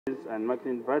And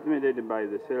marketing department led by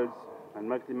the sales and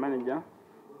marketing manager,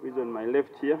 who is on my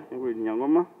left here, including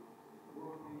Nyangoma.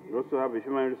 We also have a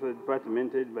human resource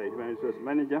department led by a human resource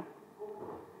manager,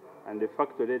 and a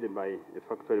factory led by a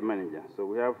factory manager. So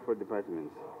we have 4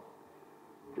 departments.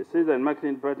 The sales and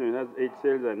marketing department has 8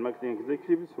 sales and marketing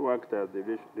executives who act as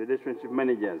the relationship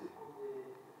managers.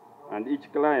 And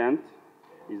each client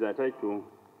is attached to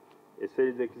a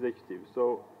sales executive.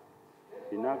 So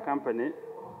in our company,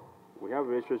 we have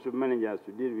relationship managers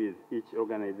to deal with each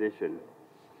organization.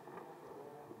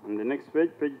 On the next page,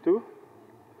 page 2,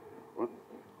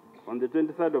 on the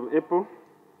 23rd of April,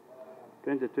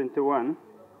 2021,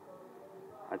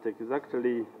 at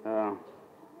exactly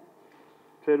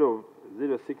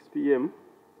 12:06 p.m.,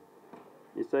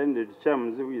 he signed the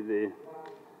terms with the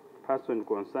person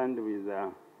concerned with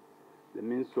the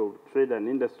means of trade and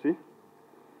industry,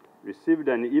 received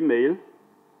an email.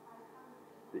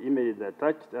 The email is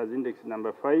attached as index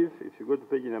number 5. If you go to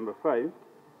page number 5,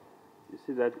 you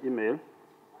see that email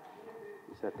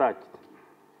is attached.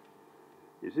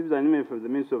 He received an email from the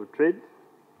Ministry of Trade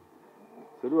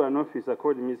through an officer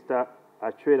called Mr.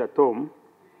 Achwera Tom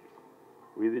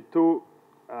with the 2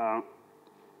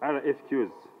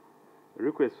 RFQs,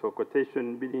 request for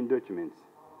quotation bidding documents,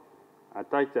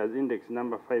 attached as index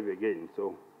number 5 again.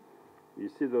 So you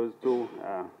see those 2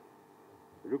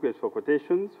 requests for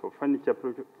quotations for furniture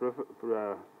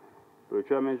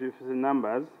procurement reference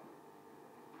numbers,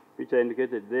 which are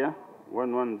indicated there,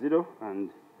 110 and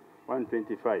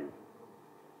 125.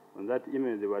 On that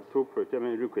email, there were 2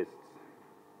 procurement requests.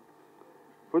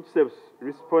 Footsteps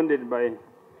responded by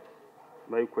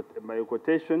a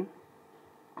quotation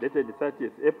dated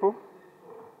 30th April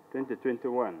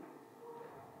 2021,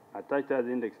 attached as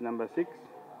index number 6.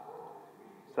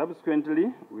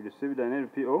 Subsequently, we received an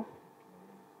LPO,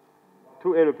 2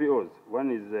 LPOs.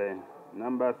 One is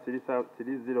number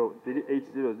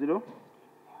 3800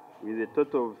 with a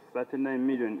total of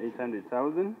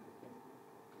 39,800,000,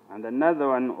 and another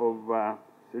one of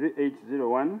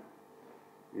 3801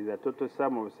 with a total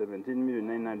sum of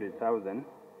 17,900,000,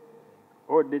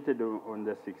 all dated on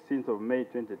the 16th of May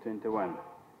 2021.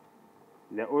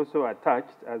 They are also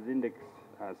attached as index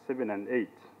 7 and 8.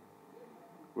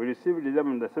 We received them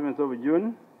on the 7th of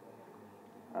June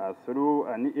through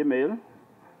an email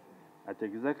at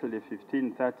exactly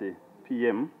 15:30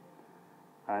 p.m.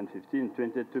 and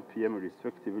 15:22 p.m.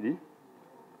 respectively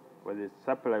for the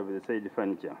supply of the said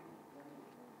furniture.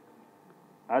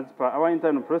 As per our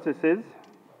internal processes,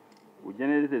 we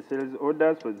generated sales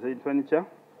orders for the said furniture,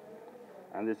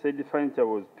 and the said furniture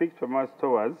was picked from our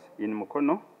stores in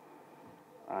Mukono,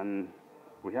 and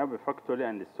we have a factory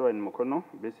and a store in Mukono,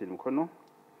 based in Mukono,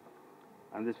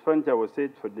 and this furniture was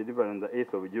set for delivery on the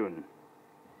 8th of June.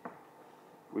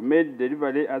 We made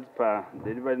delivery as per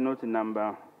delivery note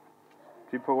number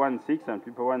 1116 and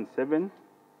 1117,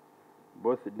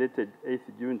 both dated 8th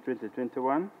June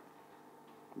 2021.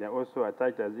 They are also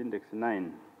attached as index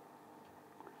 9.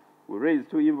 We raised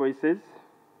 2 invoices,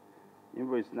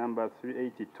 invoice number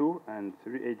 382 and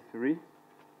 383,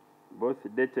 both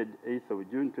dated 8th of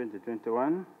June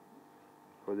 2021,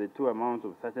 for the 2 amounts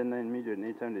of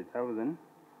 39,800,000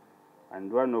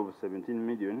 and one of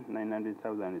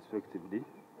 17,900,000 respectively,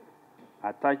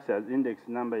 attached as index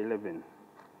number 11.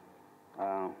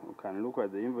 We can look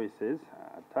at the invoices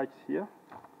attached here.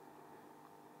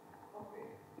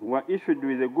 We were issued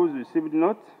with a goods received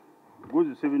notes,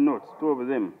 2 of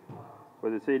them, for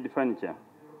the said furniture.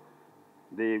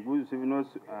 The goods received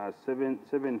notes are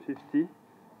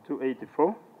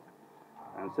 750-284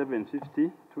 and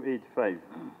 750-285,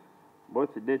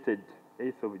 both dated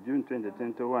 8th of June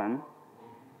 2021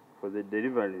 for the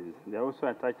deliveries. They are also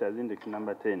attached as index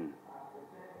number 10.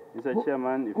 Mr.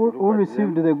 Chairman, if you look who at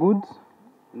received them, the goods?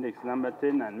 index number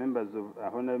 10 and members of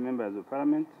honorable members of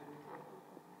parliament,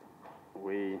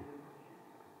 we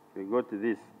got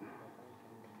this.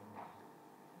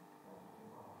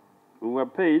 We were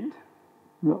paid.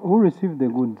 No, who received the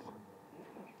goods?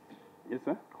 Yes,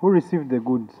 sir. Who received the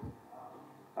goods?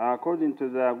 According to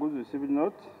the goods received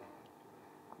note,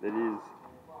 there is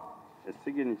a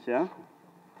signature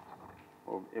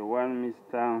of a one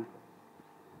Mr.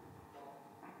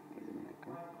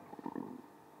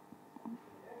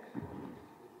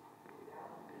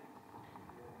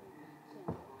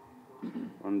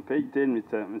 On page 10,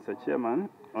 Mr. Chairman,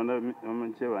 Honorable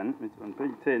Chairman, on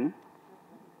page 10,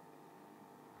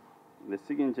 the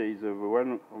signature is of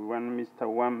one Mr.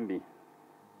 Wambi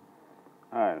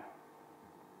R.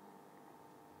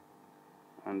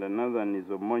 And another one is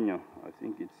of Monyo. I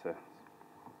think it's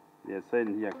they are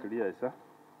signed here clear, sir,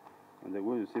 on the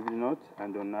goods received note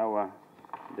and on our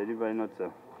delivery note,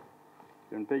 sir.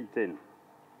 on page 10.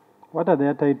 What are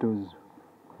their titles?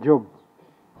 Job.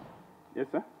 Yes,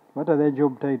 sir? What are their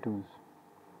job titles?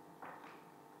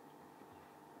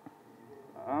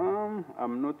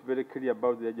 I'm not very clear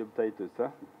about their job titles,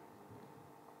 sir.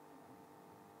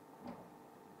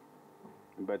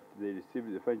 But they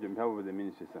received the funds on behalf of the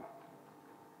ministry, sir.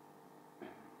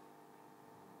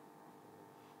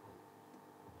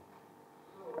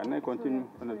 Can I continue,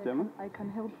 Madam Chairman? I can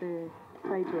help the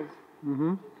titles.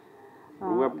 Mm-hmm.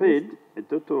 We were paid a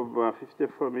total of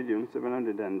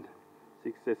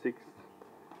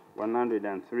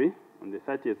 54,766,103 on the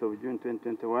 30th of June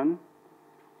 2021,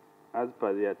 as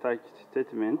per the attached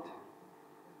statement,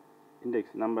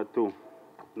 index number 2,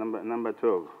 number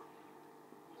 12.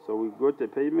 So we got a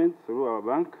payment through our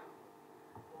bank.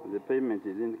 The payment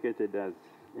is indicated as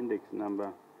index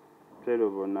number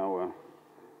 12 on our.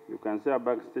 You can see our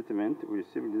bank statement. We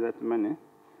received that money,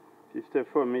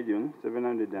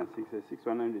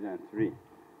 54,766,103. It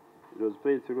was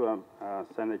paid through our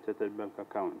Standard Chartered Bank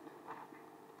account.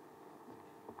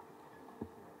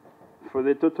 For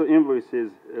the total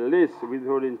invoices, less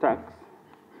withholding tax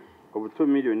of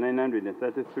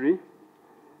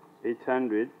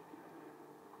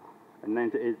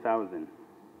 2,933,898,000.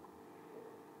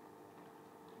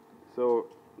 So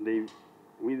they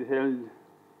withheld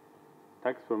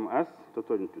tax from us,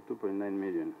 totaling to 2.9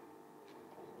 million.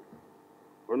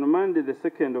 On Monday, the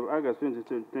 2nd of August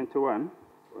 2021,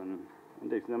 on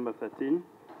index number 13,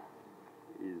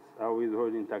 is our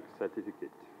withholding tax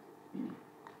certificate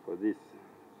for this.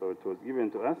 So it was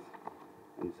given to us,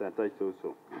 and it's attached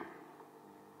also.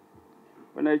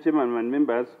 When I chairman and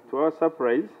members, to our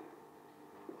surprise,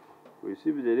 we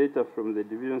received a letter from the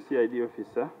Division CID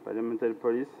officer, Parliamentary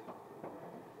Police,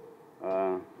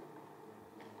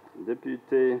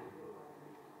 Deputy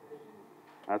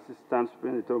Assistant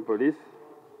Superintendent of Police,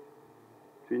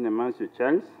 Twin Amancio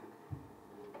Charles,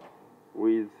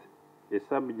 with a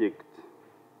subject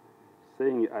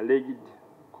saying alleged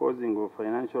causing of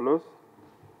financial loss,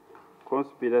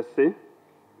 conspiracy,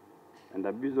 and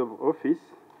abuse of office,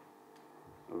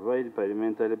 void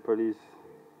Parliamentary Police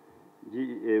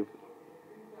GEF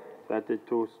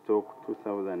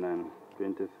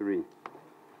 32/2023.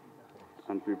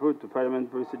 And report to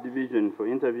Parliament Policy Division for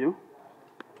interview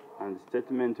and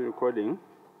statement recording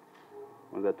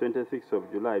on the 26th of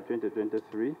July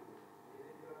 2023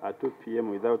 at 2 p.m.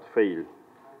 without fail.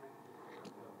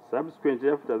 Subsequently,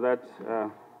 after that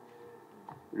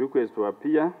request to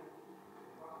appear,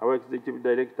 our Executive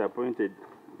Director appointed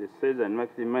the Sales and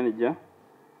Marketing Manager,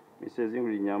 Mrs.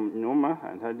 Ingrid Nyoma,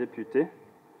 and her Deputy,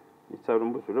 Mr.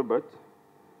 Rumbusu Robert,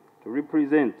 to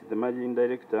represent the Managing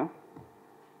Director,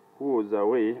 who was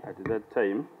away at that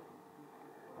time,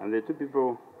 and the two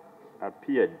people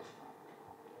appeared.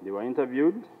 They were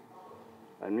interviewed,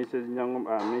 and Mrs.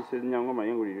 Nyangoma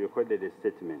Ingrid recorded a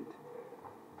statement.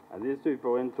 And these two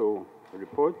people went to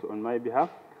report on my behalf.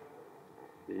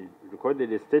 They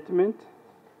recorded a statement,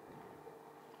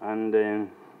 and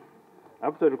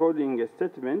after recording a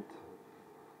statement,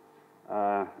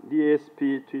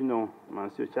 DSP Twino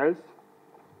Mancio Charles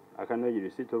acknowledged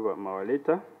receipt of our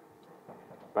letter,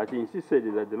 but he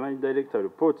insisted that the Managing Director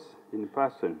reports in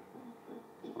person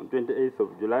on 28th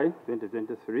of July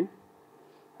 2023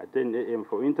 at 10 a.m.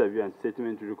 for interview and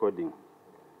statement recording.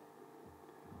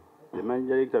 The Managing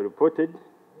Director reported,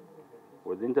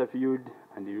 was interviewed,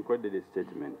 and he recorded a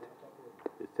statement.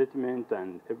 The statement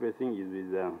and everything is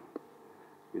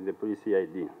with the police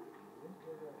ID.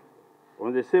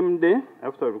 On the same day,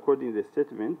 after recording the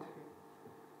statement,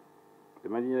 the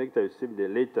Managing Director received a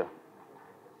letter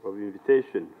of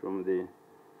invitation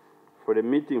for a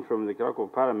meeting from the Clerk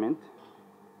of Parliament,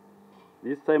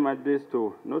 this time addressed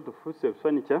to not to Footsteps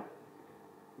Furniture,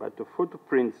 but to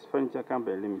Footprints Furniture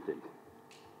Company Limited.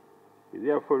 We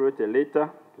therefore wrote a letter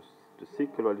to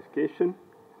seek clarification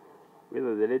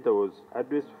whether the letter was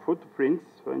addressed to Footprints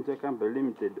Furniture Company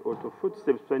Limited or to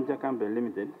Footsteps Furniture Company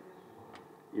Limited.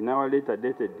 In our letter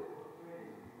dated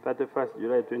 31st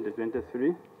July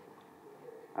 2023,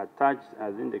 attached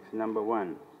as index number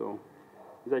 1. So,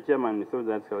 Mr. Chairman, we thought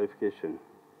that's clarification.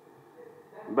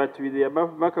 But with the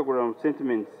above background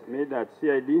sentiments made at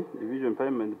CID, Division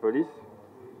Parliament Police,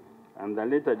 and the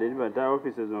letter delivered to our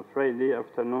officers on Friday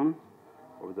afternoon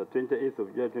of the 28th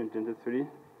of July 2023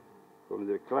 from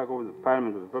the Clerk of the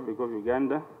Parliament of the Republic of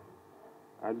Uganda,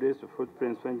 addressed to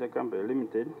Footprints Furniture Company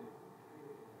Limited,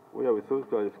 where we sought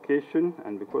clarification,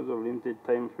 and because of limited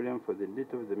time frame for the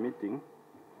date of the meeting,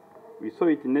 we saw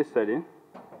it necessary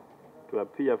to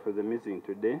appear for the meeting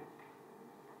today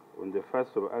on the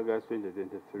 1st of August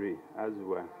 2023, as we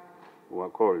were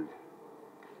called.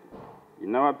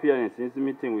 In our appearance in this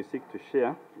meeting, we seek to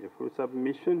share a full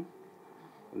submission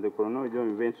on the chronology of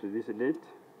events to this date,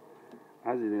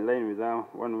 as is in line with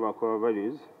one of our core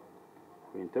values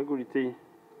for integrity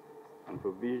and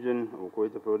provision of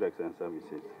quality products and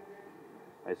services.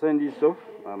 I sign this off.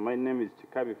 My name is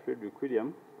Chikabi Frederick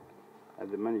William, as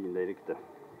the Managing Director.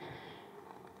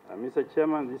 Mr.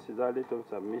 Chairman, this is our letter of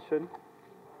submission.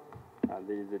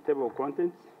 There is a table of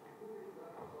contents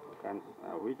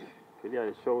which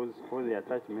clearly shows all the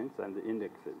attachments and the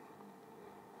indexes.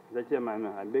 Mr. Chairman,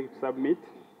 I beg to submit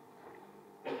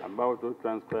about what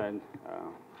transpired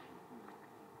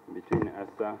between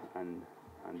ASA and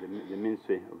the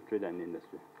Ministry of Trade and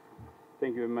Industry.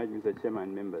 Thank you very much, Mr. Chairman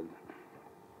and members.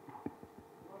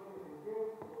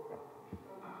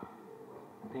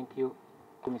 Thank you,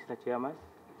 Mr. Chairman.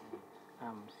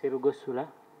 I'm Serugo Sula,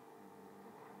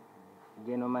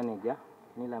 General Manager,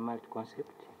 Nila Multi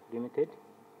Concept Limited.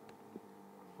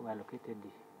 We are located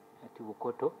at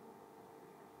Bukoto.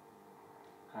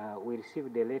 We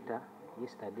received a letter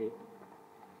yesterday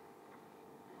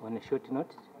on a short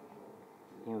note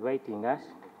inviting us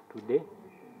today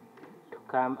to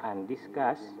come and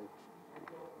discuss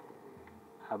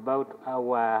about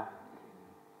our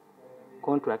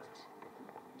contracts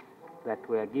that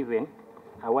were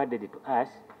awarded to us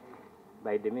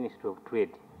by the Ministry of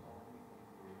Trade.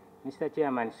 Mr.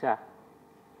 Chairman, sir,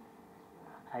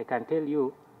 I can tell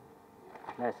you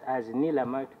that as Nila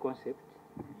Multi Concept,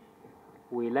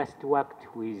 we last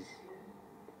worked with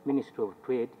Ministry of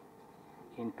Trade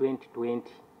in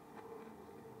 2020.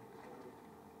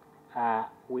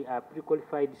 We are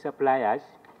pre-qualified suppliers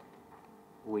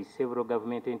with several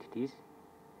government entities,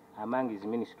 among is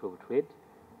Ministry of Trade,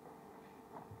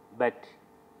 but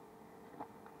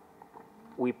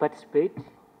we participate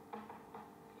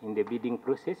in the bidding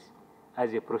process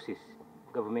as a process,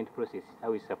 government process,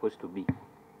 how it's supposed to be.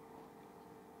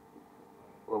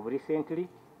 Of recently,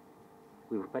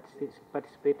 we've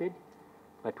participated,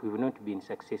 but we've not been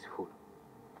successful,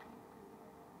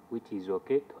 which is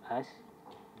okay to us.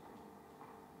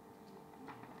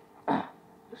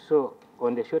 So,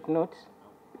 on the short notes,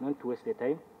 not to waste the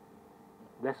time,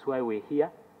 that's why we're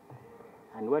here.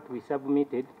 And what we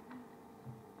submitted,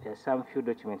 there are some few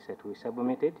documents that we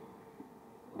submitted.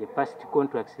 The past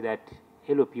contracts that,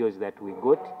 LOPOs that we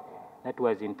got, that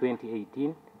was in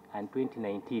 2018 and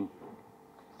 2019.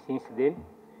 Since then,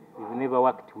 we've never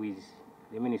worked with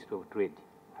the Ministry of Trade.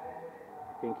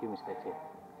 Thank you, Mr. Chair.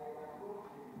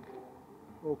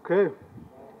 Okay.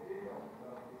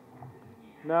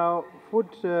 Now,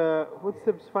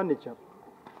 Footsteps Furniture.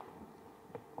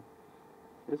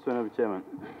 Yes, Honorable Chairman.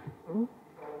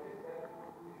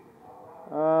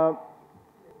 Do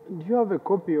you have a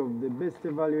copy of the best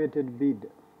evaluated bid?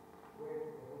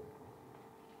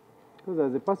 Because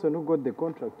as a person who got the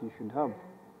contract, you should have.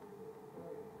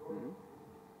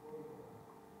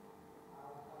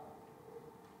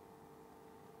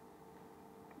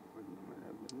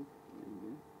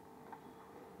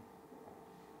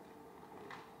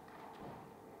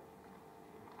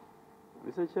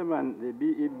 Mr. Chairman, the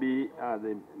BEB,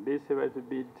 the base evaluated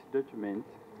bid document,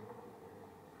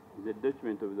 is a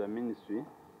document of the ministry,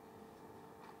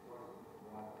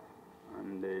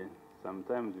 and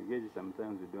sometimes we get it,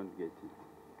 sometimes we don't get it.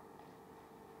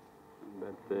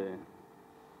 But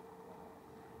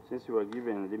since we were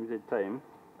given limited time,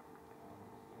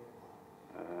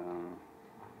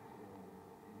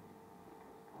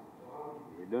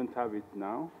 we don't have it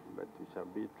now, but we shall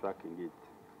be tracking it.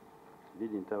 We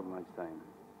didn't have much time.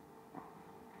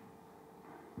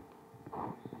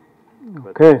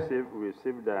 Okay. But we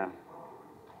received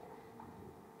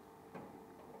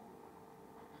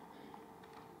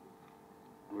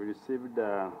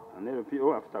an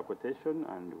LPO after quotation,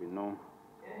 and we know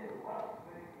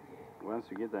once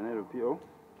you get an LPO.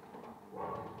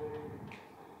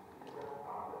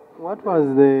 What was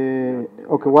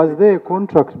was there a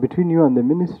contract between you and the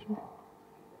ministry?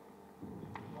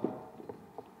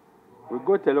 We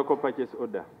got a local purchase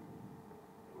order,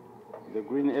 the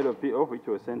green LPO, which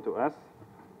was sent to us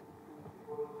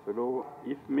through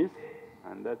IFMIS,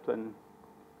 and that one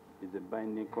is a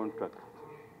binding contract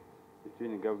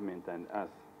between the government and us.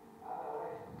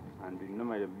 And we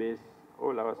normally base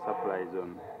all our supplies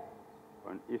on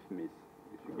IFMIS.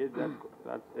 If you get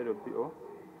that LPO,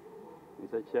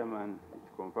 Mr. Chairman, it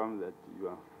confirms that you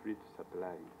are free to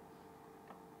supply.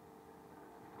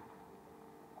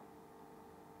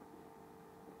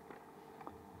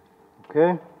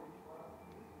 Okay.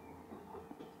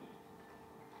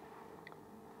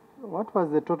 What was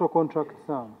the total contract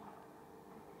sum?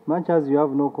 Much as you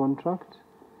have no contract,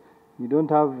 you don't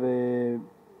have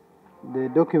the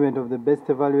document of the best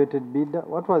evaluated bidder.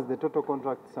 What was the total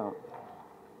contract sum?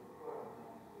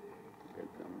 Get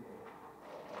some.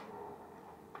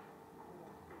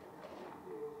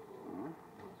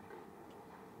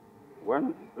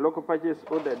 One local purchase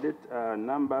order date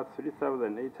number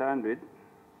 3,800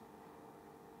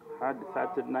 had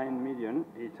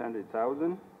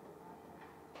 39,800,000.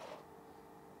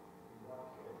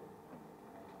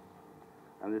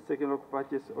 And the second local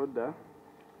purchase order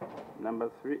number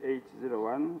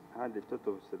 3801 had a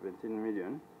total of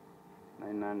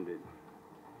 17,900,000.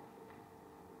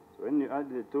 So when you add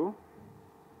the two,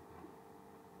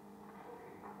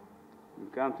 you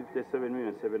count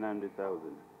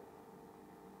 57,700,000.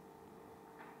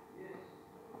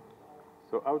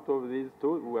 So out of these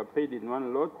two, we were paid in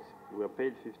one lot, we were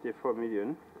paid 54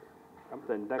 million,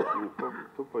 after deducting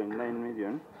 2.9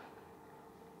 million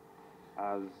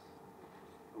as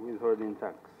withholding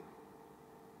tax.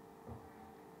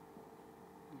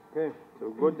 Okay. So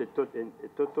we got a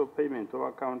total payment to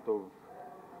account of,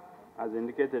 as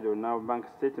indicated on our bank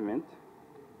statement,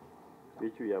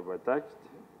 which we have attached.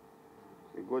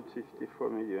 We got 54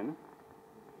 million,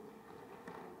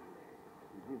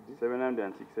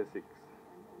 766.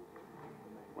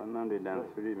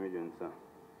 103 million, sir.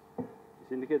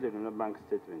 It's indicated in the bank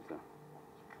statement, sir.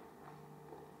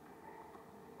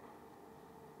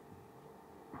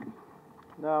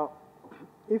 Now,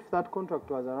 if that contract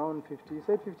was around 50, you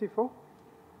said 54?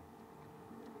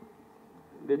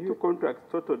 The two contracts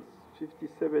totaled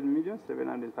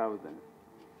 57,700,000.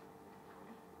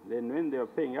 Then when they were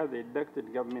paying us, they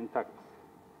deducted government tax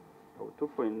of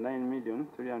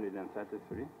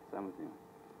 2.9,333,000 something.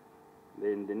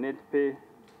 Then the net pay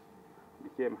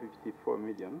became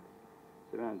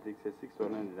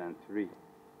 54,766,103.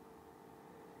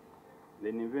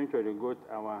 Then eventually got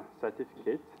our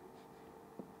certificate,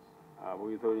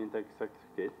 withholding tax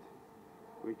certificate,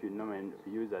 which we normally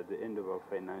use at the end of our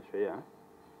financial year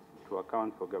to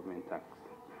account for government tax.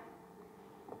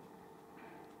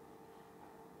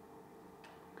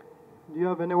 Do you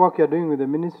have any work you're doing with the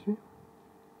ministry?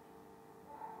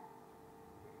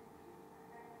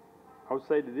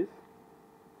 Outside this,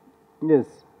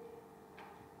 Yes.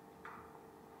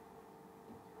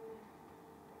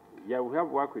 yeah, we have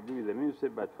work we do with the ministry,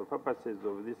 but for purposes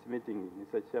of this meeting,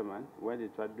 Mr. Chairman, we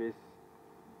wanted to address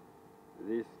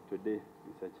this today,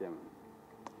 Mr. Chairman.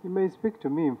 You may speak to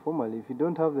me informally. If you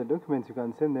don't have the documents, you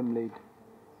can send them late.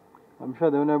 I'm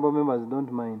sure the honorable members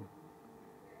don't mind.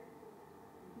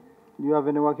 Do you have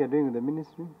any work you're doing with the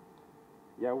ministry?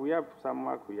 Yeah, we have some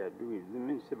work we are doing with the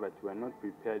ministry, but we are not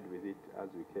prepared with it as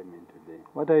we came in today.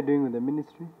 What are you doing with the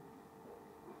ministry?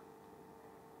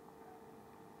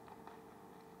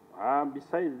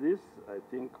 Besides this, I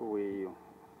think we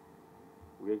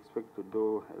expect to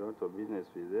do a lot of business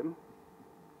with them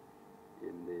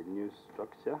in the new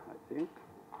structure, I think.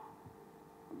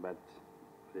 But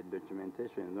the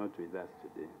documentation is not with us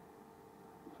today.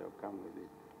 We shall come with it.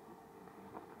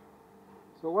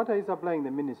 So what are you supplying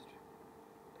the ministry?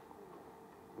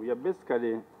 We are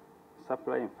basically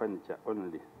supplying furniture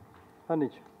only.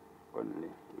 Furniture. Only.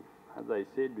 As I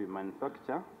said, we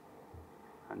manufacture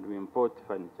and we import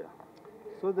furniture.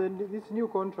 So this new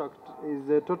contract is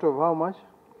a total of how much?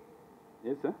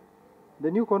 Yes, sir?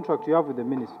 The new contract you have with the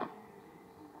ministry.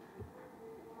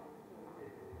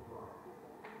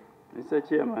 Mr.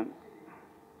 Chairman,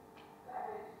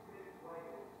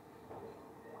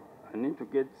 I need to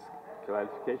get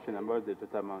clarification about the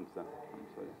total amount, sir. I'm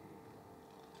sorry.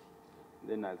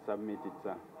 Then I'll submit it,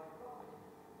 sir.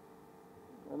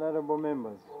 Honorable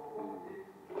members.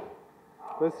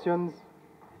 Questions?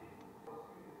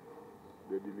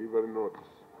 The delivery notes.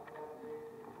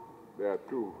 There are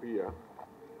two here,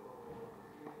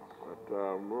 but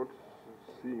I'm not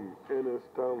seeing any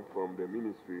stamp from the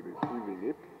ministry receiving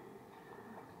it.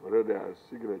 Although there are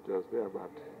signatures there,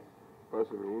 but the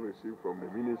person who received from the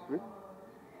ministry,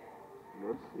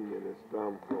 not seeing any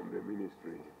stamp from the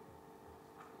ministry.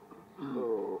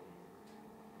 So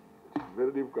it's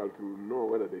very difficult to know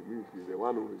whether the ministry is the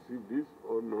one who received this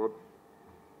or not,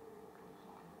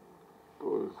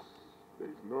 because there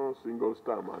is no single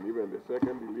stamp, and even the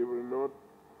second delivery note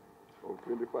of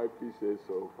 25 pieces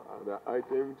of other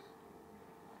items,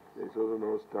 there is also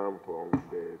no stamp from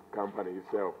the company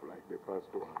itself, like the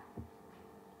first one.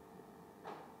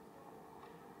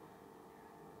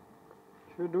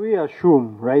 Should we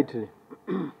assume rightly,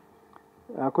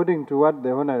 according to what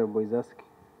the Honorable is asking?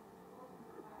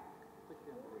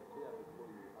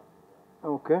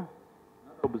 Okay.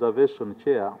 Observation,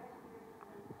 Chair,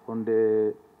 on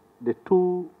the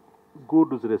two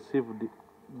goods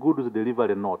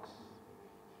delivery notes.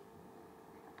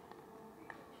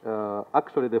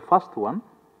 Actually, the first one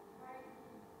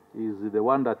is the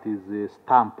one that is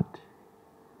stamped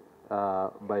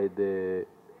by the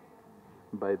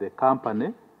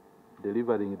company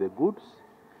delivering the goods.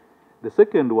 The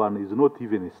second one is not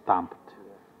even stamped.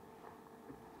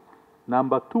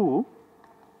 Number two,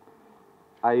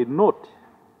 I note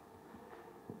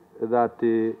that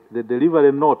the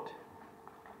delivery note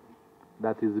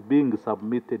that is being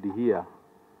submitted here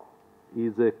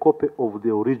is a copy of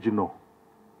the original.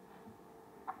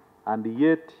 And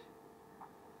yet,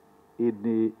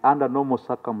 under normal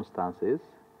circumstances,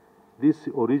 this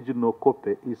original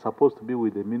copy is supposed to be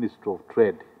with the Ministry of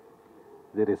Trade,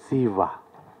 the receiver.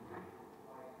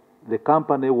 The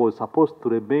company was supposed to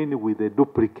remain with a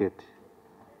duplicate.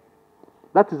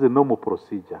 That is the normal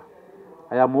procedure.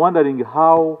 I am wondering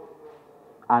how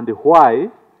and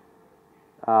why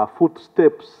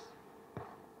Footsteps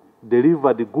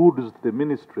delivered the goods to the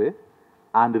ministry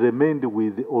and remained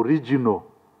with the original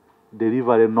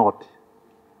delivery note.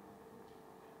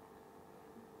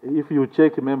 If you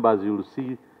check, members, you'll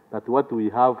see that what we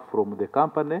have from the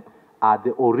company are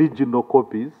the original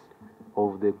copies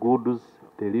of the goods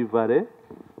delivery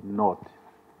note.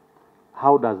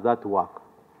 How does that work?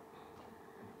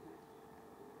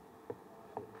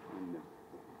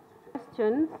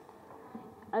 Questions.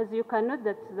 As you can note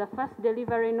that the first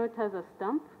delivery note has a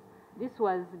stamp. This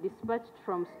was dispatched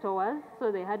from stores,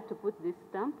 so they had to put this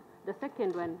stamp. The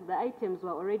second one, the items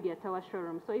were already at our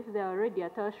showroom. So if they're already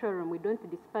at our showroom, we don't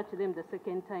dispatch them the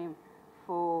second time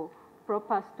for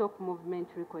proper stock movement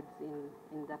records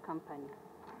in the company.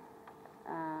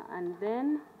 And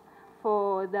then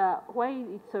for the why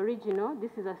it's original,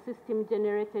 this is a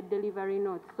system-generated delivery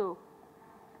note. So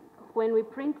when we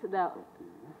print the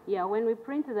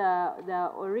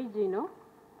original,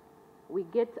 we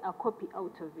get a copy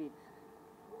out of it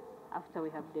after we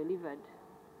have delivered.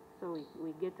 So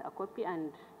we get a copy,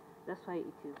 and that's why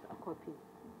it is a copy,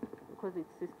 because it's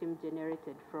system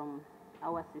generated from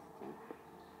our system.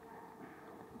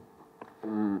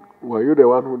 Were you the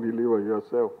one who delivered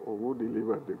yourself, or who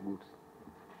delivered the goods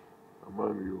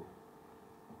among you?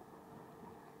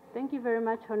 Thank you very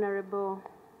much, Honorable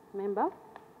Member.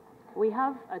 We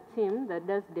have a team that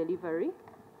does delivery.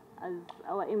 As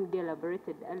our MD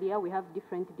elaborated earlier, we have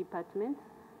different departments.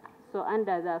 So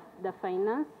under the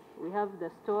finance, we have the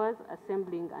stores,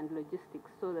 assembling, and logistics.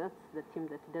 So that's the team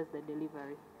that does the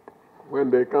delivery.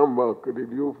 When they come back, did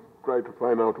you try to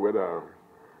find out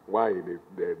why the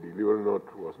delivery note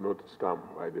was not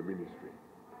stamped by the ministry,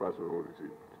 person who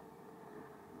received it?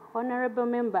 Honorable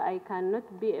Member, I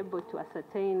cannot be able to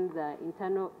ascertain the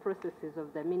internal processes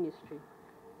of the ministry.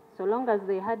 So long as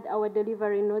they had our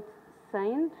delivery notes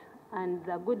signed and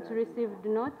the goods received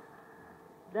notes,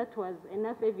 that was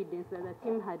enough evidence that the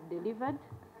team had delivered,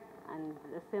 and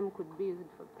the same could be used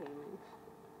for payment.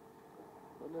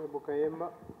 Honorable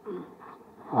Kayemba.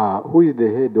 Who is the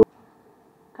head of?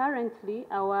 Currently,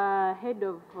 our head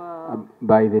of...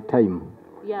 by the time?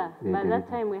 Yeah, by that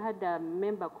time we had a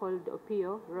member called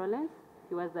Opio Rollins.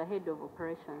 He was the head of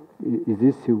operations. Is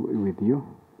this with you?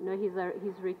 No, he's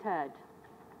retired.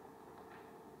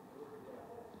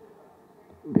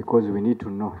 Because we need to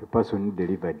know the person who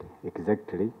delivered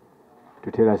exactly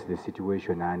to tell us the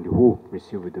situation and who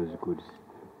received those goods.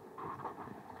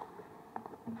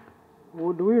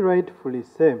 Would we rightfully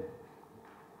say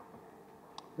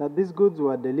that these goods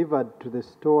were delivered to the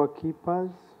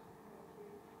storekeepers?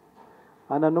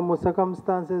 Under normal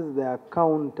circumstances, the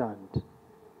accountant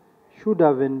should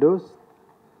have endorsed,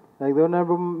 like the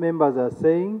honorable members are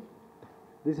saying,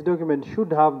 this document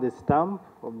should have the stamp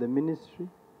of the ministry.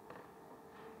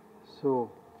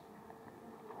 So,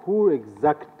 who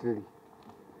exactly,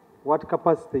 what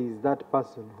capacity is that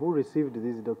person who received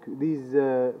these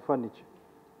furniture?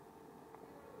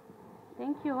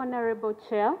 Thank you, Honorable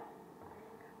Chair.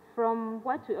 From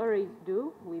what we always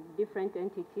do with different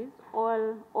entities,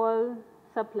 all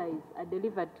supplies are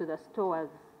delivered to the stores,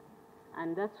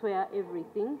 and that's where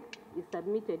everything is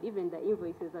submitted. Even the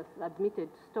invoices are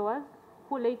submitted to stores,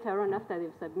 who later on, after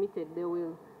they've submitted, they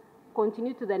will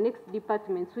continue to the next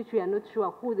departments, which we are not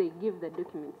sure who they give the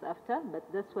documents after, but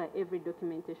that's why every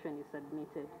documentation is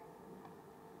submitted.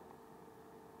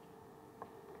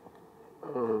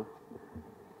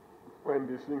 When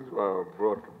these things were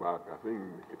brought back, I think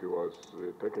it was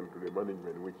taken to the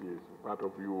management, which is part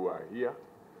of you are here,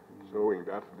 showing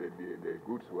that the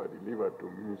goods were delivered to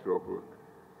Ministry of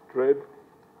Trade.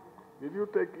 Did you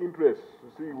take interest to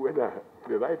see whether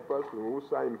the right person who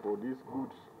signed for these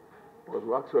goods was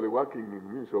actually working in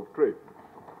the Ministry of Trade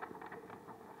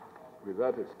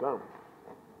without a stamp?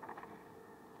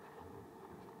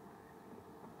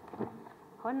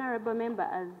 Honorable Member,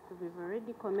 as we've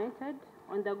already commented,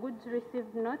 on the goods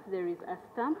received note, there is a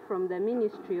stamp from the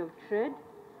Ministry of Trade.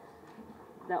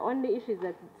 The only issue is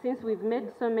that since we've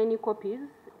made so many copies,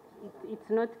 it's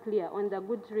not clear on the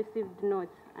goods received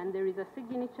note. And there is a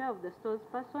signature of the store's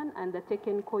person and the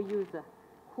taken co-user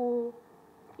who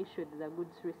issued the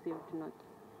goods received note.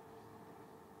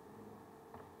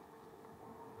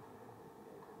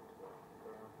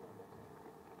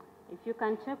 If you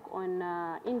can check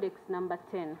on index number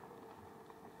 10.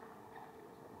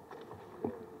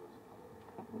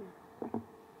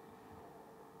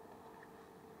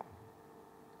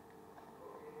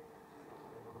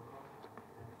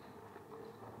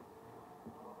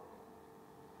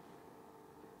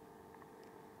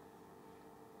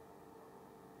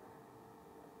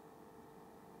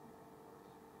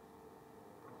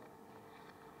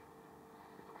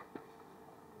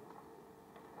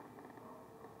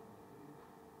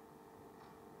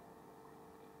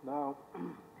 Now,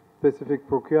 specific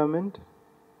procurement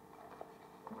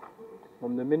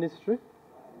from the ministry.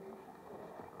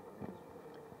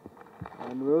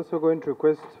 And we're also going to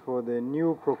request for the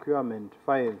new procurement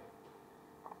file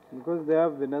because they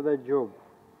have another job.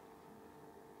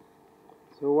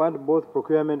 So we want both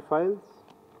procurement files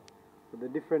for the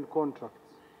different contracts.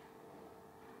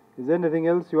 Is there anything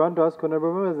else you want to ask,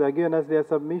 Honorable Members? They are giving us their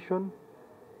submission.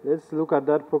 Let's look at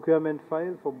that procurement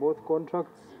file for both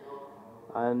contracts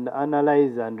and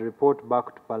analyze and report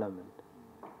back to Parliament.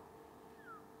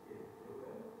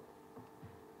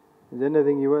 Is there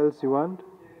anything else you want?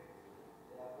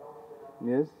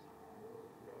 Yes?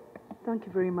 Thank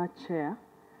you very much, Chair.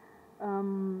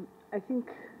 I think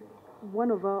two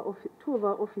of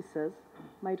our officers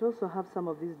might also have some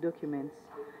of these documents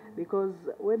because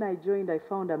when I joined, I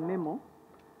found a memo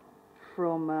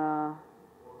from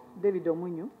David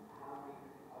Omunyu,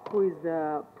 who is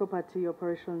the property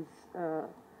operations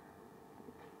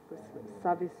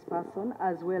service person,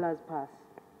 as well as PAS,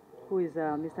 who is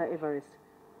Mr. Everest.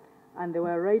 And they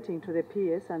were writing to the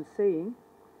PS and saying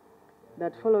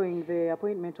that following the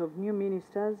appointment of new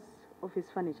ministers, office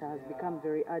furniture has become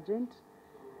very urgent.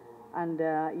 And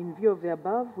in view of the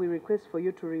above, we request for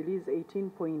you to release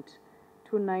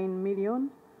 18.29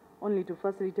 million only to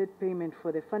facilitate payment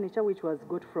for the furniture which was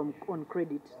got on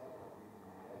credit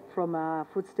from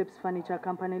Footsteps Furniture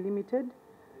Company Limited,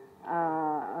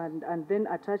 and then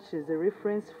attaches a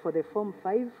reference for the Form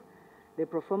 5, the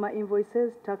pro forma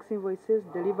invoices, tax invoices,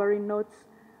 delivery notes,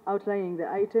 outlining the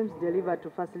items delivered to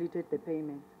facilitate the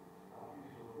payment.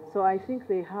 So I think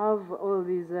they have all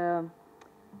these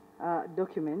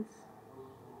documents,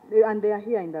 and they are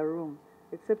here in the room,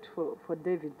 except for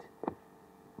David.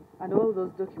 And all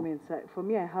those documents, for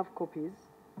me, I have copies,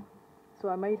 so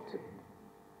I might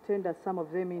tender some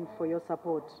of them in for your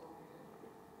support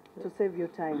to save you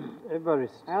time.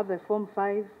 Everest. I have the Form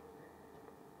 5.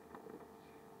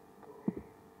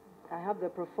 I have the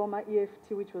pro forma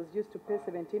EFT, which was used to pay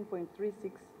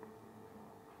 17.36.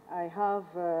 I have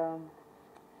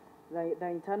the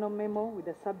internal memo with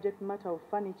the subject matter of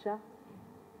furniture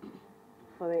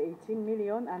for the 18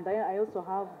 million, and I also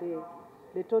have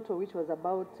the total, which was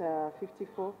about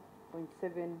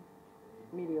 54.7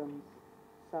 million,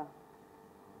 sir.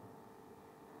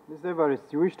 Mr. Everest,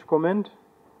 you wish to comment?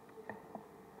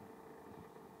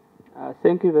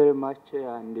 Thank you very much,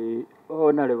 Chair, and the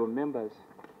honorable members.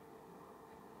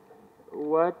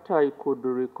 What I could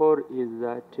recall is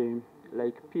that,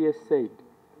 like PS said,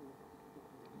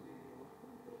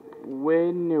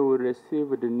 when you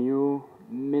received the new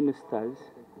ministers,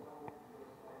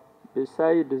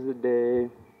 besides the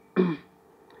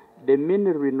the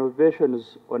mini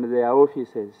renovations on their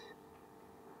offices,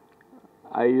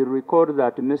 I recall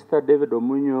that Mr. David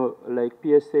Omunyo, like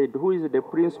PS said, who is the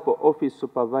principal office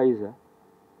supervisor,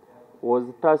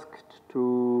 was tasked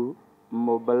to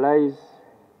mobilize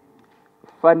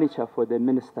furniture for the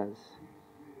ministers.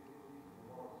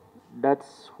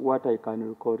 That's what I can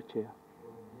recall, Chair.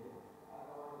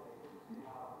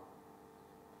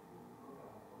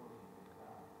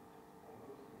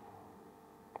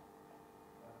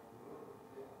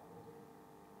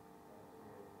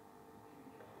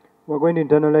 We're going to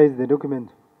internalize the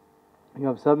document you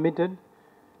have submitted.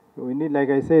 We need, like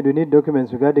I said, we need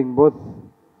documents regarding both.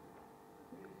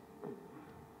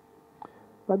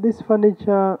 But this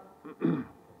furniture,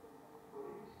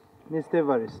 Mr.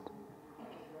 Everest,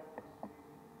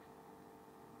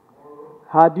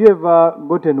 had you ever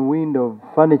gotten wind of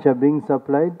furniture being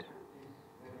supplied?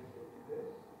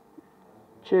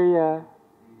 Chair,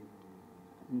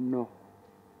 no.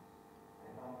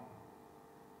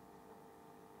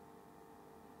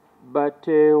 But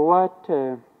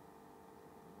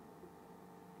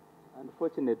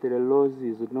Unfortunately, Rose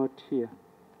is not here.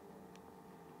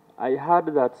 I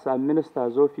heard that some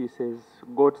ministers' offices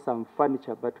got some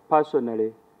furniture, but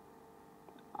personally,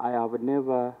 I've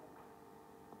never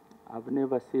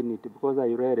seen it because I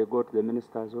rarely go to the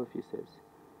ministers' offices.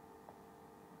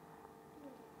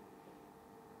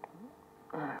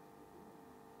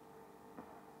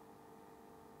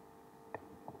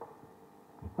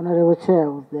 Honorable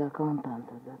Chair was the accountant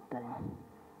at that time.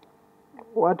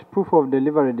 What proof of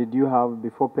delivery did you have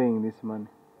before paying this money?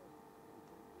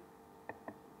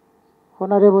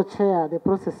 Honorable Chair, the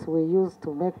process we use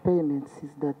to make payments is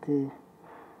that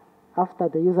after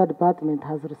the user department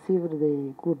has received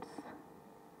the goods,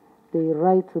 they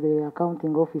write to the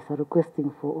accounting officer requesting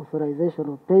for authorization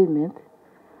of payment,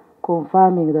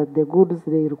 confirming that the goods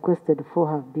they requested for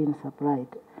have been supplied.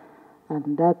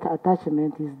 And that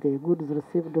attachment is the goods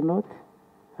received note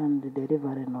and the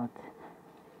delivery note.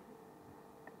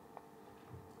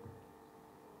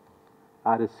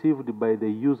 Are received by the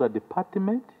user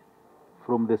department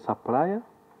from the supplier?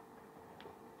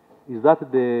 Is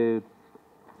that the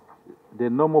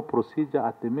normal procedure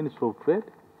at the Ministry of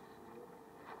Trade?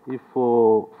 If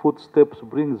Footsteps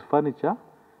brings furniture,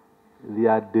 they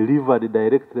are delivered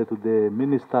directly to the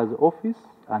minister's office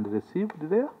and received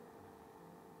there?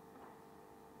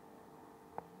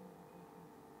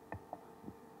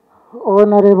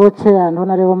 Honorable Chair and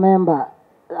Honorable Member,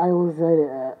 I was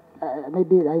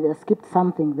maybe I skipped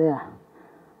something there.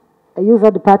 A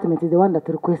user department is the one that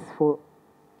requests for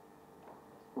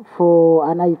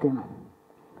an item.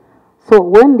 So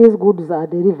when these goods are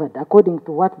delivered, according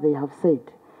to what they have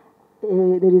said,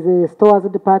 there is a stores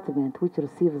department which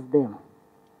receives them.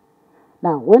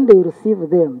 Now, when they receive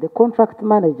them, the contract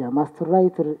manager must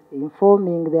write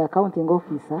informing the accounting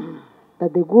officer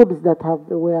that the goods that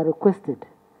were requested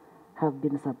have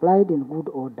been supplied in good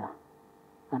order.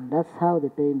 And that's how the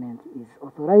payment is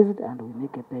authorized and we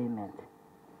make a payment.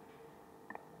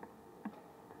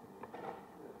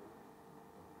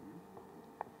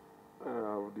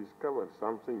 I've discovered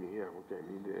something here which I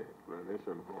need an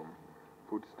explanation from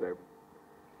Footstep,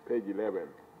 page 11.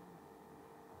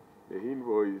 The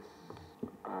invoice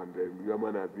and the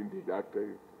government has been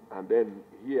deducted, and then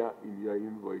here in your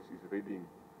invoice is reading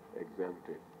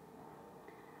exempted.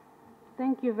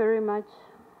 Thank you very much,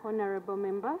 Honorable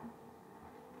Member.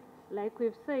 Like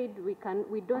we've said, we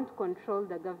don't control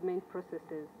the government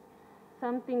processes.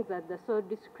 Some things are the sole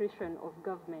discretion of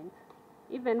government.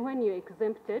 Even when you're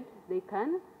exempted, they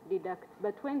can deduct.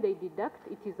 But when they deduct,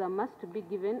 it is a must to be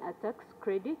given a tax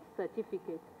credit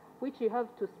certificate, which you have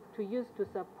to use to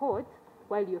support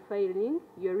while you're filing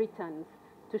your returns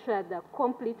to show that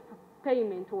complete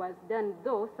payment was done,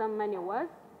 though some money was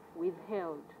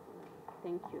withheld.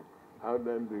 Thank you. How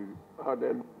then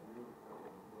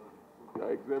you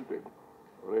are exempted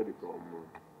already from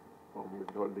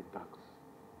withholding tax?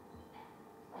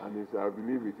 And I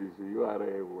believe it is the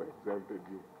URA who exempted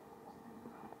you.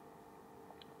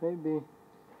 Maybe,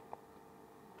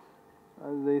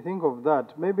 as they think of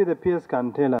that, maybe the peers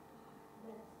can tell us.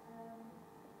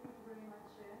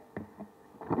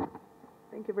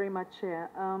 Thank you very much, Chair.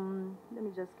 Let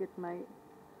me just get my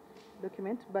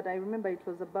document, but I remember it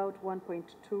was about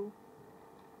 1.2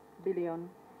 billion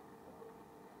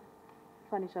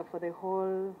furniture for the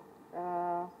whole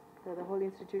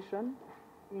institution,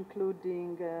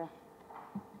 including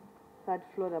third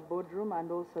floor, the boardroom,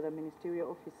 and also the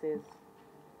ministerial offices.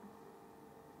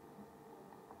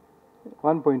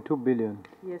 1.2 billion.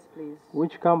 Yes, please.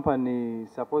 Which company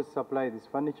is supposed to supply this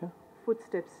furniture?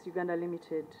 Footsteps Uganda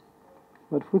Limited.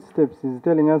 But Footsteps is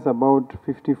telling us about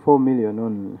 54 million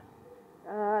only.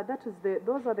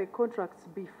 Those are the contracts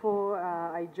before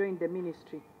I joined the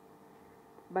ministry.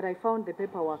 But I found the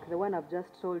paperwork, the one I've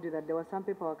just told you that there was some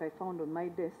paperwork I found on my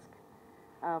desk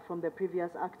from the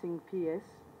previous acting PS.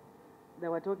 They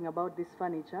were talking about this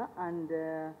furniture, and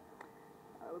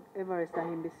Everest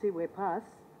and MBC were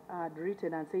passed, had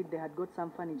written and said they had got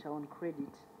some furniture on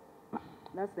credit.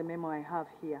 That's the memo I have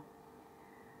here.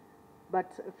 But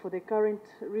for the current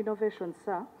renovation,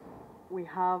 sir, we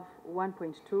have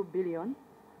 1.2 billion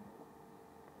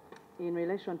in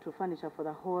relation to furniture for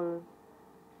the whole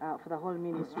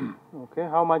ministry. Okay,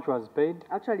 how much was paid?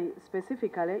 Actually,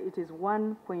 specifically, it is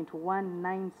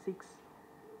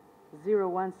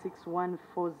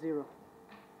 1.196,016,140.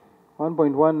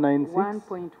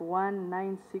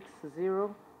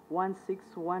 1.196?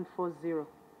 1.196,016,140.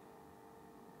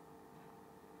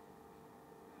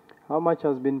 How much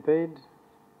has been paid?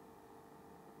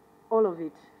 All of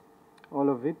it. All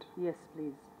of it? Yes,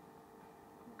 please.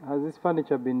 Has this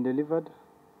furniture been delivered?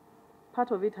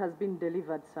 Part of it has been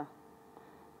delivered, sir.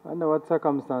 Under what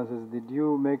circumstances did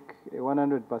you make a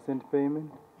 100%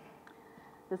 payment?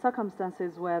 The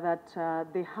circumstances were that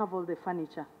they have all the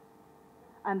furniture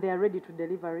and they are ready to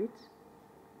deliver it.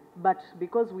 But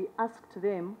because we asked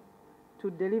them to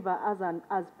deliver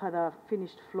as per the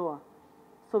finished floor,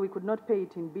 so we could not pay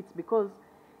it in bits, because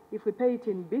if we pay it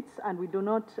in bits and we do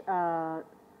not,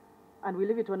 and we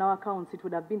leave it on our accounts, it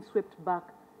would have been swept back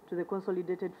to the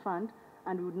consolidated fund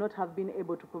and we would not have been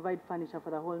able to provide furniture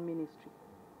for the whole ministry.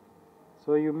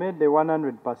 So you made the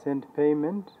 100%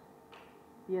 payment.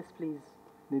 Yes, please.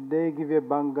 Did they give you a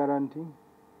bank guarantee?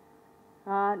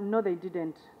 No, they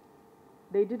didn't.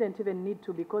 They didn't even need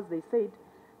to, because they said,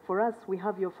 for us, we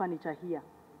have your furniture here.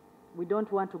 We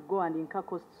don't want to go and incur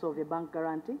costs of a bank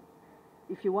guarantee.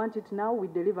 If you want it now, we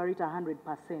deliver it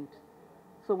 100%.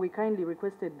 So we kindly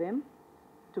requested them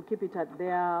to keep it at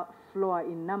their floor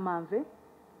in Namamve.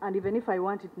 And even if I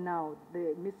want it now,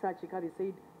 Mr. Chikabi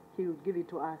said he would give it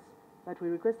to us. But we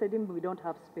requested him, we don't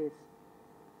have space.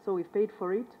 So we've paid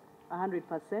for it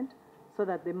 100%, so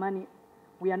that the money,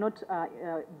 we are not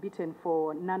beaten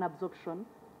for non-absorption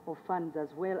of funds,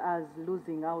 as well as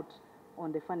losing out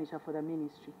on the furniture for the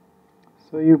ministry.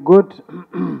 So you got,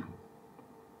 you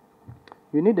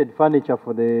needed furniture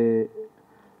for the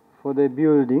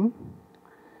building.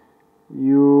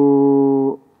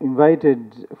 You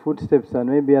invited Footsteps and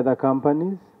maybe other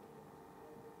companies.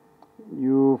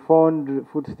 You found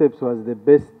Footsteps was the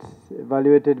best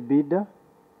evaluated bidder.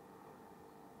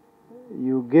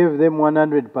 You gave them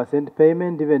 100%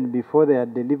 payment even before they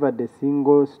had delivered a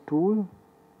single stool.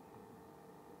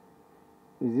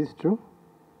 Is this true?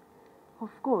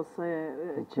 Of course,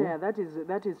 Chair, that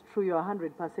is true. You're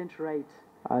 100% right.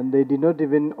 And they did not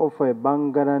even offer a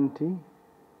bank guarantee?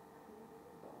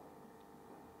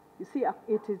 You see,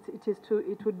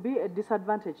 it would be a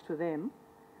disadvantage to them,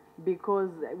 because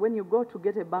when you go to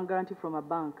get a bank guarantee from a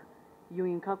bank, you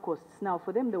incur costs. Now,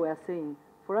 for them, they were saying,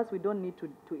 for us, we don't need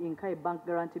to incur a bank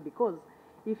guarantee, because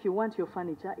if you want your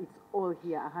furniture, it's all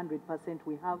here, 100%.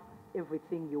 We have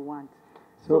everything you want.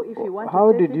 So if you want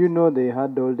how to take did you know they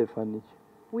had all the furniture?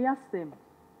 We asked them.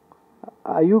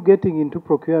 Are you getting into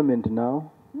procurement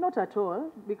now? Not at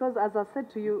all, because as I said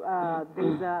to you, there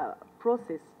is a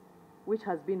process which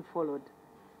has been followed.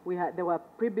 There were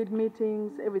pre-bid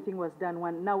meetings, everything was done.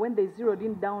 Now, when they zeroed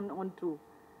in down onto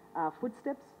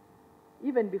Footsteps,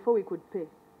 even before we could pay,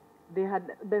 they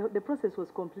had the process was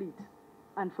complete,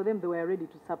 and for them they were ready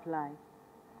to supply.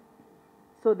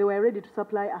 So they were ready to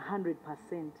supply 100%,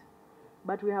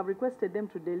 but we have requested them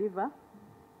to deliver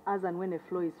as and when a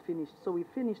floor is finished. So we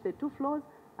finished the 2 floors,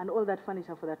 and all that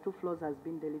furniture for the 2 floors has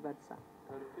been delivered, sir.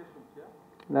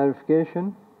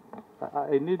 Clarification?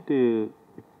 I need a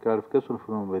clarification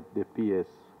from the PS.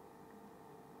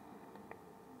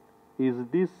 Is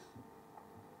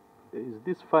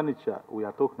this furniture we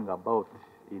are talking about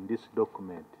in this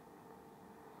document,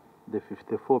 the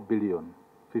 54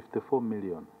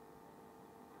 million,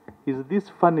 is this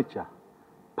furniture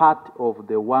part of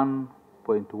the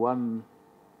 1.1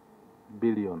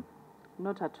 billion?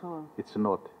 Not at all. It's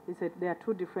not. There are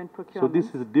 2 different procurements. So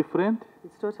this is different?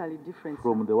 It's totally different,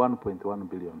 from sir. the 1.1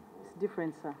 billion? It's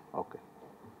different, sir. Okay.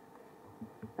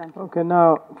 Thank you. Okay,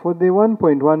 now, for the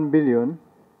 1.1 billion,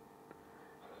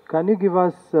 can you give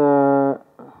us a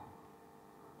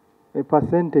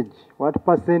percentage? What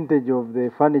percentage of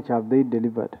the furniture have they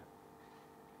delivered?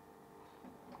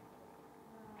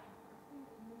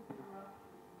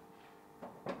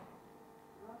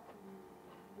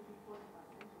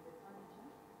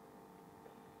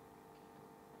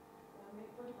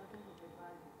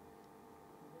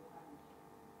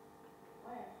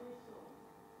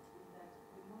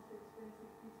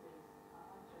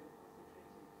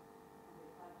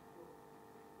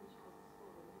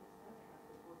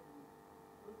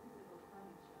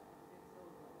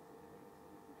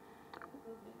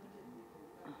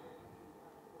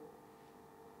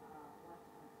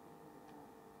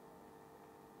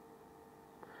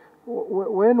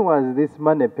 When was this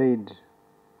money paid?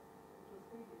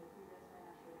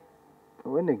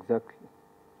 When exactly?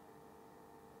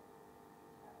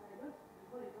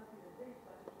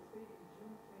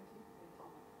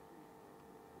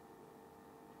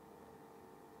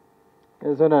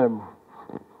 Yes, Honorable.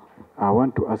 I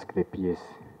want to ask the PS,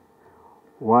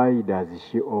 why does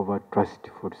she overtrust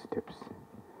Footsteps?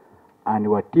 And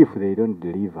what if they don't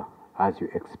deliver as you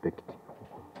expect?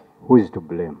 Who is to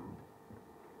blame?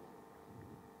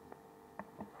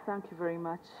 Thank you very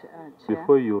much, Chair.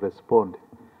 Before you respond,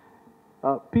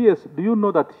 PS, do you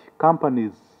know that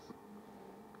companies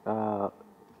are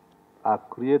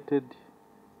created,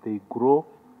 they grow,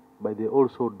 but they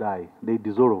also die, they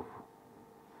dissolve.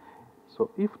 So So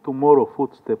if tomorrow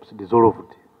Footsteps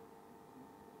dissolved,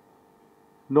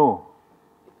 no,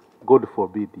 God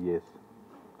forbid, yes.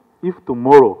 If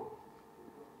tomorrow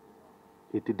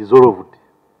it dissolved,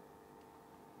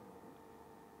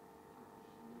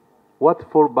 what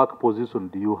fallback position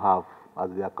do you have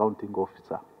as the accounting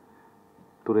officer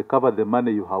to recover the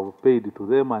money you have paid to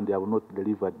them and they have not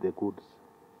delivered the goods?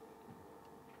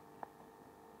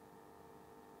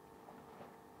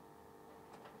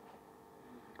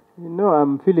 You know,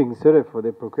 I'm feeling sorry for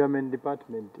the procurement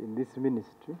department in this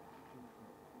ministry.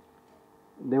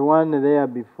 The one there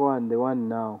before and the one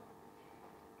now.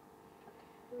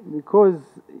 Because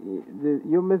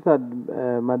your method,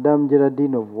 Madam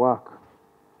Geraldine, of work,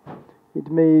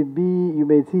 it may be, you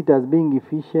may see it as being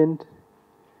efficient,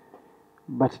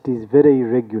 but it is very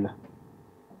irregular.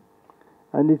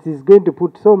 And it is going to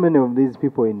put so many of these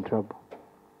people in trouble.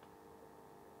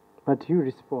 But you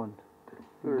respond.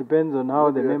 It depends on how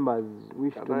the members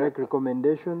wish to make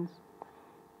recommendations.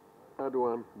 Add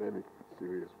one, then it's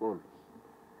respond.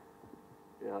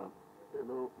 Yeah, you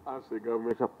know, as the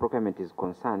government procurement is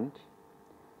concerned,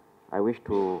 I wish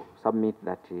to submit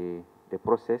that the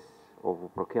process of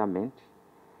procurement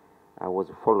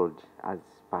was followed as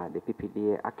per the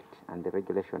PPDA Act and the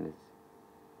regulations.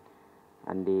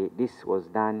 And this was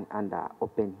done under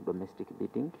open domestic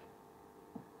bidding.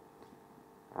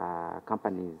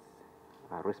 Companies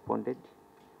responded,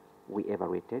 we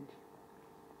evaluated,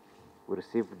 we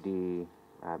received the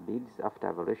bids after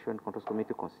evaluation, Controls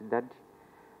Committee considered.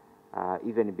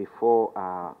 Even before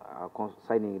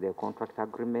signing the contract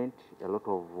agreement, a lot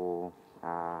of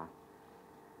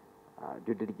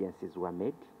due diligences were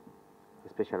made,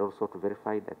 especially also to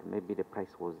verify that maybe the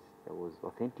price was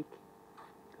authentic.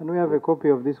 Can we have a copy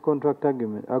of this contract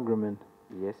agreement?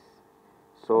 Yes.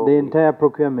 So the entire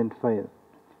procurement file.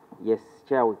 Yes,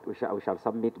 Chair, we shall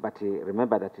submit. But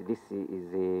remember that this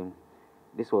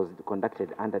was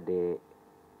conducted under the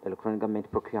Electronic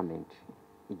Government Procurement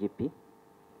 (EGP),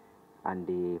 and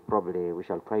probably we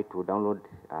shall try to download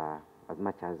as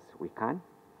much as we can.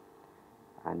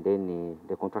 And then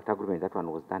the contract agreement, that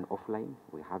one was done offline.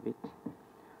 We have it.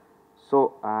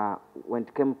 So when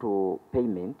it came to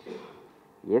payment,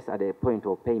 yes, at the point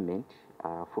of payment,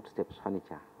 Footsteps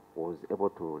Furniture was able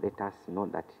to let us know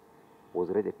that was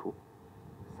ready to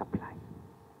supply.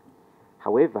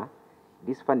 However,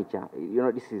 this furniture, you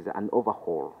know, this is an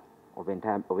overhaul of the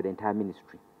entire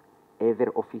ministry. Every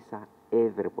officer,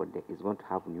 everybody is going to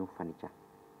have new furniture.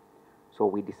 So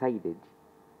we decided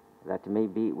that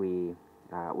maybe we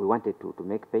wanted to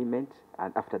make payment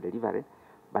and after delivery,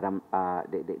 but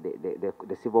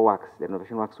the civil works, the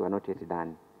renovation works were not yet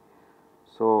done.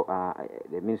 So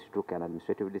the ministry took an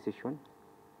administrative decision,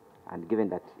 and given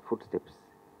that Footsteps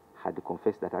had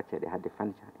confessed that actually they had the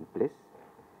furniture in place,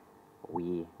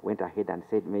 we went ahead and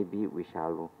said maybe we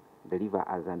shall deliver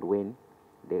as and when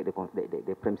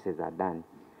the premises are done.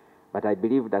 But I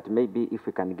believe that maybe if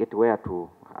we can get where to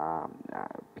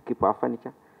keep our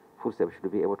furniture, Footsteps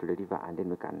should be able to deliver, and then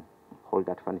we can hold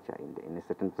that furniture in a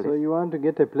certain place. So you want to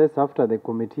get a place after the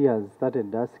committee has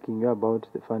started asking you about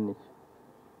the furniture?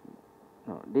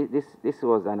 No, this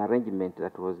was an arrangement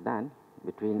that was done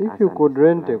between us. If you could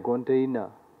rent a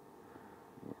container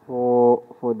for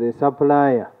the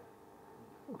supplier,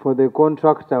 for the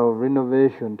contractor of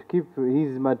renovation to keep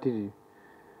his material,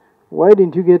 why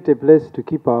didn't you get a place to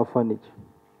keep our furniture?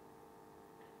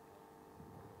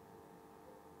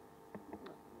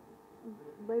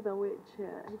 By the way,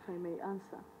 Chair, if I may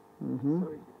answer. Mm-hmm.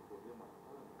 Sorry.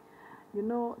 You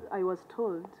know, I was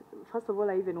told, first of all,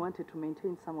 I even wanted to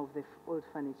maintain some of the old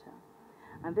furniture.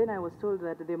 And then I was told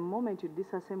that the moment you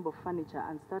disassemble furniture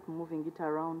and start moving it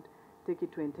around, take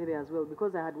it to interior as well,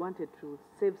 because I had wanted to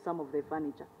save some of the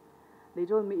furniture. They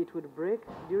told me it would break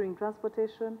during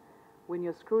transportation. When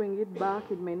you're screwing it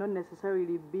back, it may not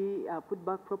necessarily be put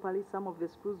back properly. Some of the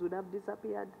screws would have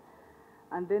disappeared.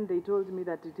 And then they told me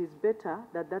that it is better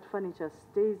that that furniture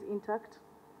stays intact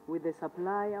with the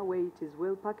supplier where it is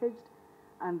well packaged,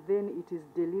 and then it is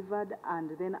delivered and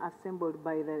then assembled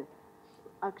by the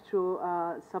actual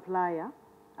supplier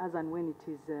as and when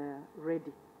it is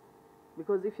ready.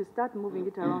 Because if you start moving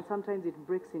it around, sometimes it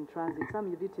breaks in transit.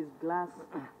 Some of it is glass,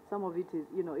 some of it is,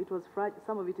 you know,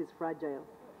 some of it is fragile.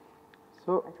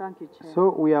 So, I thank you, Chair.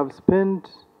 So we have spent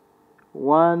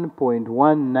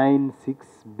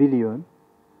 1.196 billion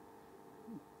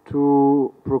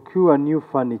to procure new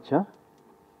furniture,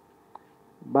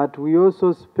 but we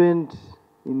also spent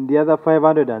in the other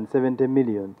 570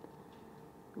 million.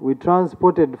 We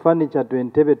transported furniture to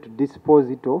Entebbe to dispose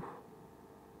it off.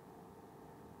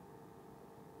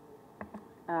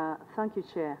 Thank you,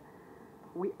 Chair.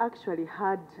 we actually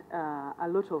had a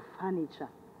lot of furniture.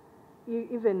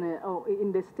 Even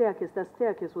in the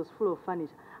staircase was full of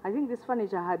furniture. I think this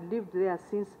furniture had lived there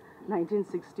since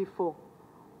 1964,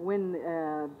 when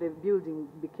the building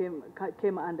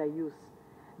came under use.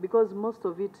 Because most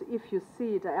of it, if you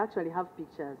see it, I actually have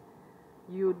pictures,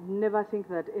 you'd never think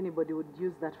that anybody would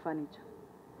use that furniture.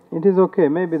 It is okay,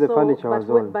 maybe the furniture was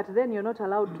old. But then you're not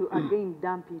allowed to again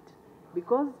dump it,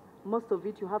 because most of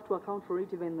it you have to account for it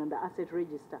even on the asset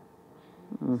register.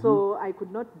 So I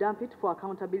could not dump it for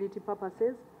accountability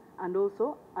purposes and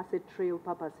also asset trail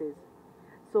purposes.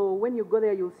 So when you go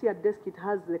there, you'll see at desk it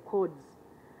has the codes.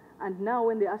 And now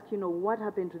when they ask, what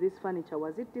happened to this furniture?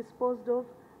 Was it disposed of?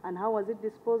 And how was it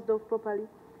disposed of properly?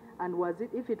 And was it,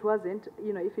 if it wasn't,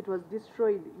 if it was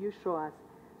destroyed, you show us.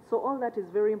 So all that is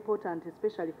very important,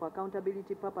 especially for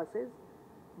accountability purposes.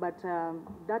 But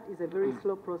that is a very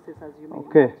slow process, as you may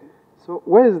Okay. So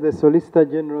where is the Solicitor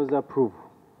General's approval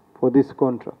for this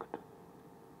contract?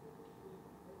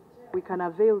 We can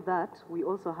avail that. We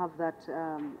also have that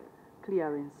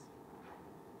clearance.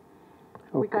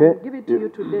 We can give it to you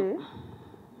today,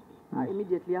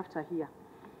 immediately after here.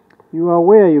 You are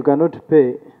aware you cannot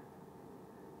pay.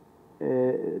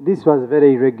 This was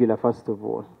very irregular, first of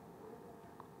all.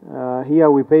 Here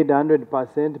we paid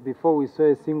 100% before we saw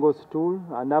a single stool,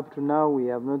 and up to now we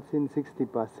have not seen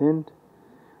 60%.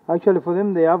 Actually, for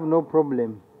them, they have no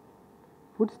problem.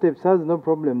 Footsteps has no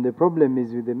problem. The problem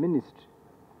is with the ministry.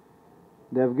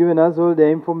 They have given us all their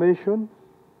information.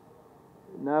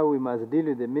 Now we must deal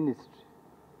with the ministry.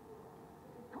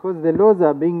 Because the laws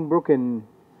are being broken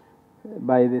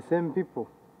by the same people.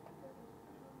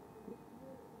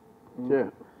 Yeah.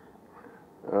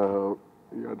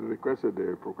 You had requested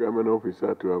the procurement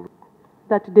officer to have...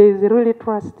 That there is really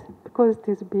trust, because it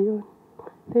is beyond.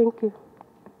 Thank you.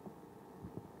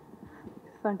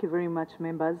 Thank you very much,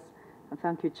 members, and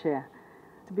thank you, Chair.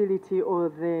 Possibility or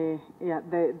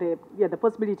the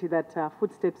possibility that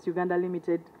Footsteps Uganda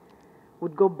Limited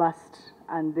would go bust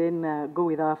and then go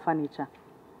with our furniture.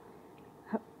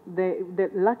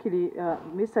 Luckily,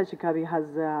 Mr. Chikabi has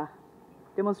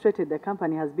demonstrated the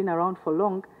company has been around for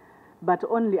long, but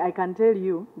only I can tell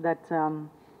you that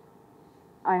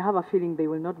I have a feeling they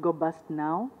will not go bust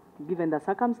now, given the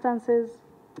circumstances.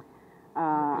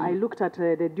 I looked at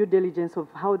the due diligence of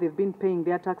how they've been paying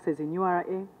their taxes in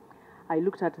URA. I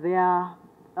looked at their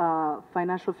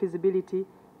financial feasibility,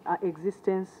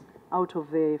 existence out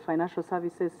of the financial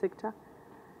services sector.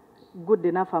 Good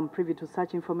enough, I'm privy to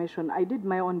such information. I did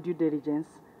my own due diligence,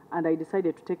 and I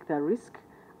decided to take the risk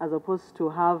as opposed to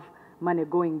have money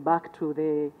going back to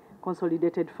the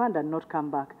consolidated fund and not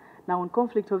come back. Now, on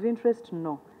conflict of interest,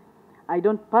 no. I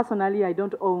don't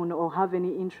own or have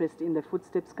any interest in the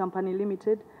Footsteps Company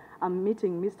Limited. I'm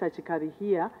meeting Mr. Chikabi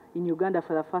here in Uganda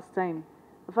for the first time.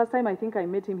 The first time I think I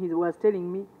met him, he was telling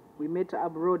me, we met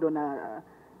abroad on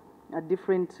a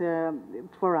different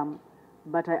forum,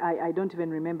 but I don't even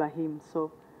remember him,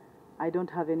 so I don't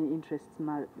have any interests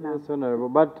now. Yes, Honorable,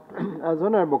 but as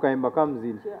Honorable Kaimba comes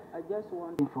in, I just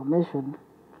want information.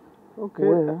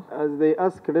 okay, as they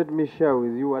ask, let me share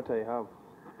with you what I have.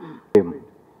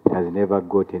 Has never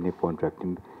got any contract.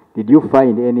 Did you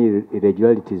find any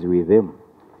irregularities with them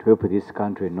to help this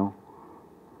country? No.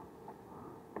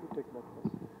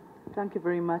 Thank you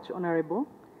very much, Honorable.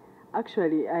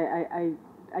 Actually, I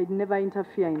never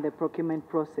interfere in the procurement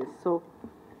process, so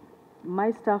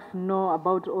my staff know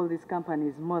about all these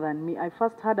companies more than me. I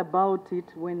first heard about it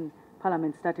when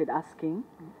Parliament started asking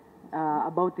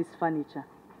about this furniture,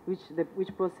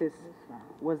 which process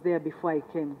was there before I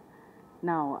came.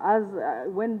 Now, as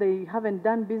when they haven't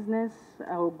done business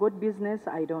or got business,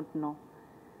 I don't know.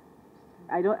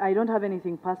 I don't have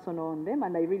anything personal on them,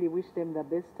 and I really wish them the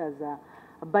best as a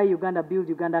Buy Uganda, Build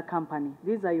Uganda company.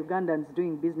 These are Ugandans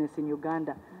doing business in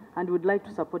Uganda, and would like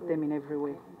to support them in every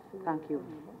way. Thank you.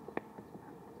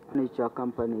 Furniture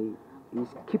company is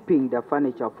keeping the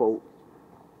furniture for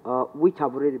which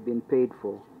have already been paid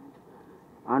for,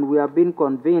 and we have been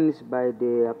convinced by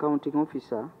the accounting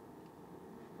officer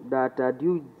that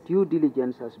due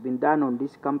diligence has been done on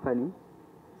this company.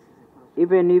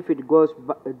 Even if it goes,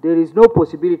 there is no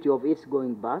possibility of it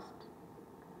going bust.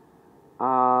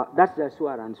 That's the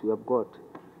assurance we have got.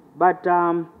 But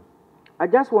I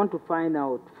just want to find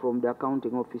out from the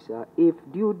accounting officer if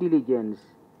due diligence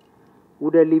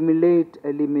would eliminate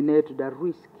the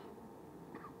risk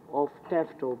of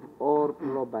theft or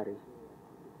robbery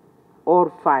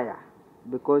or fire,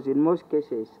 because in most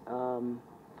cases,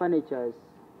 furniture,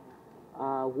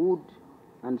 wood,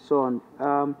 and so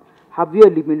on. Have you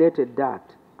eliminated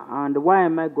that? And why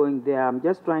am I going there? I'm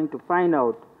just trying to find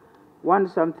out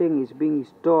once something is being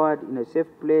stored in a safe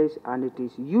place and it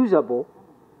is usable,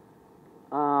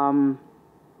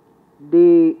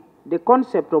 the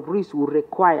concept of risk will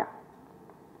require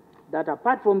that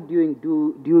apart from doing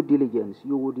due diligence,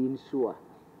 you would insure.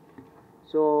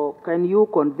 So can you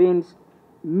convince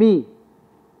me,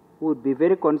 who would be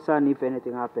very concerned if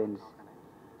anything happens,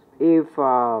 if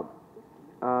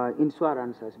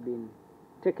insurance has been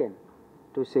taken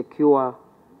to secure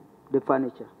the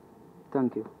furniture?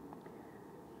 Thank you.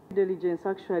 Diligence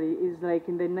actually is like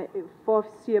in the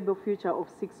foreseeable future of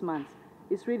 6 months.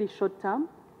 It's really short term,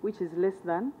 which is less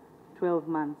than 12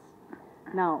 months.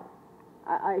 Now,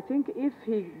 I think if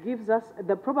he gives us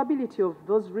the probability of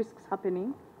those risks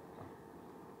happening,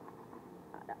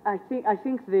 I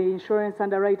think the insurance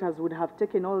underwriters would have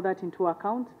taken all that into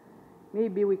account.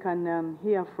 Maybe we can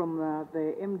hear from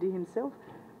the MD himself,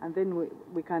 and then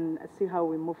we can see how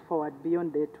we move forward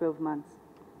beyond the 12 months.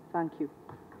 Thank you.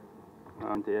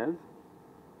 Volunteers.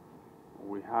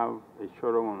 We have a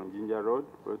showroom on Ginger Road,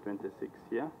 426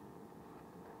 here.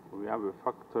 We have a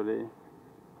factory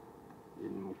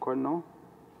in Mukono.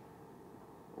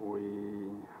 We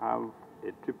have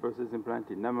a tree processing plant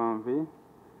in Namamvi.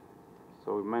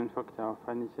 So we manufacture our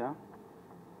furniture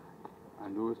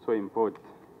and we also import.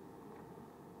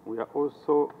 We are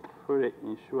also fully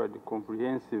insured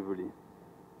comprehensively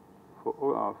for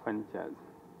all our furnitures.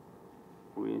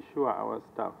 We insure our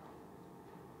staff.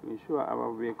 We insure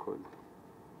our vehicles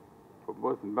for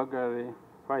both burglary,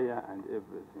 fire, and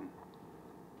everything.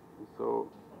 So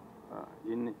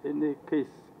in any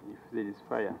case, if there is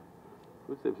fire,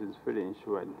 footsteps is fully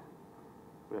insured.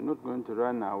 We are not going to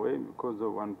run away because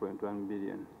of 1.1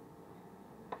 billion.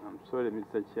 I'm sorry,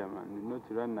 Mr. Chairman, we will not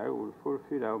run away. We will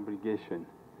fulfill our obligation.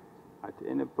 At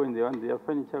any point they want their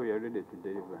furniture, we are ready to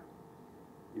deliver.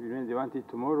 Even when they want it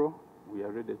tomorrow, we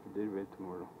are ready to deliver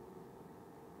tomorrow.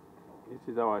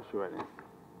 This is our assurance.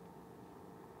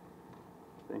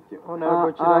 Thank you.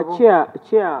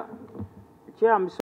 Chair, I'm sorry.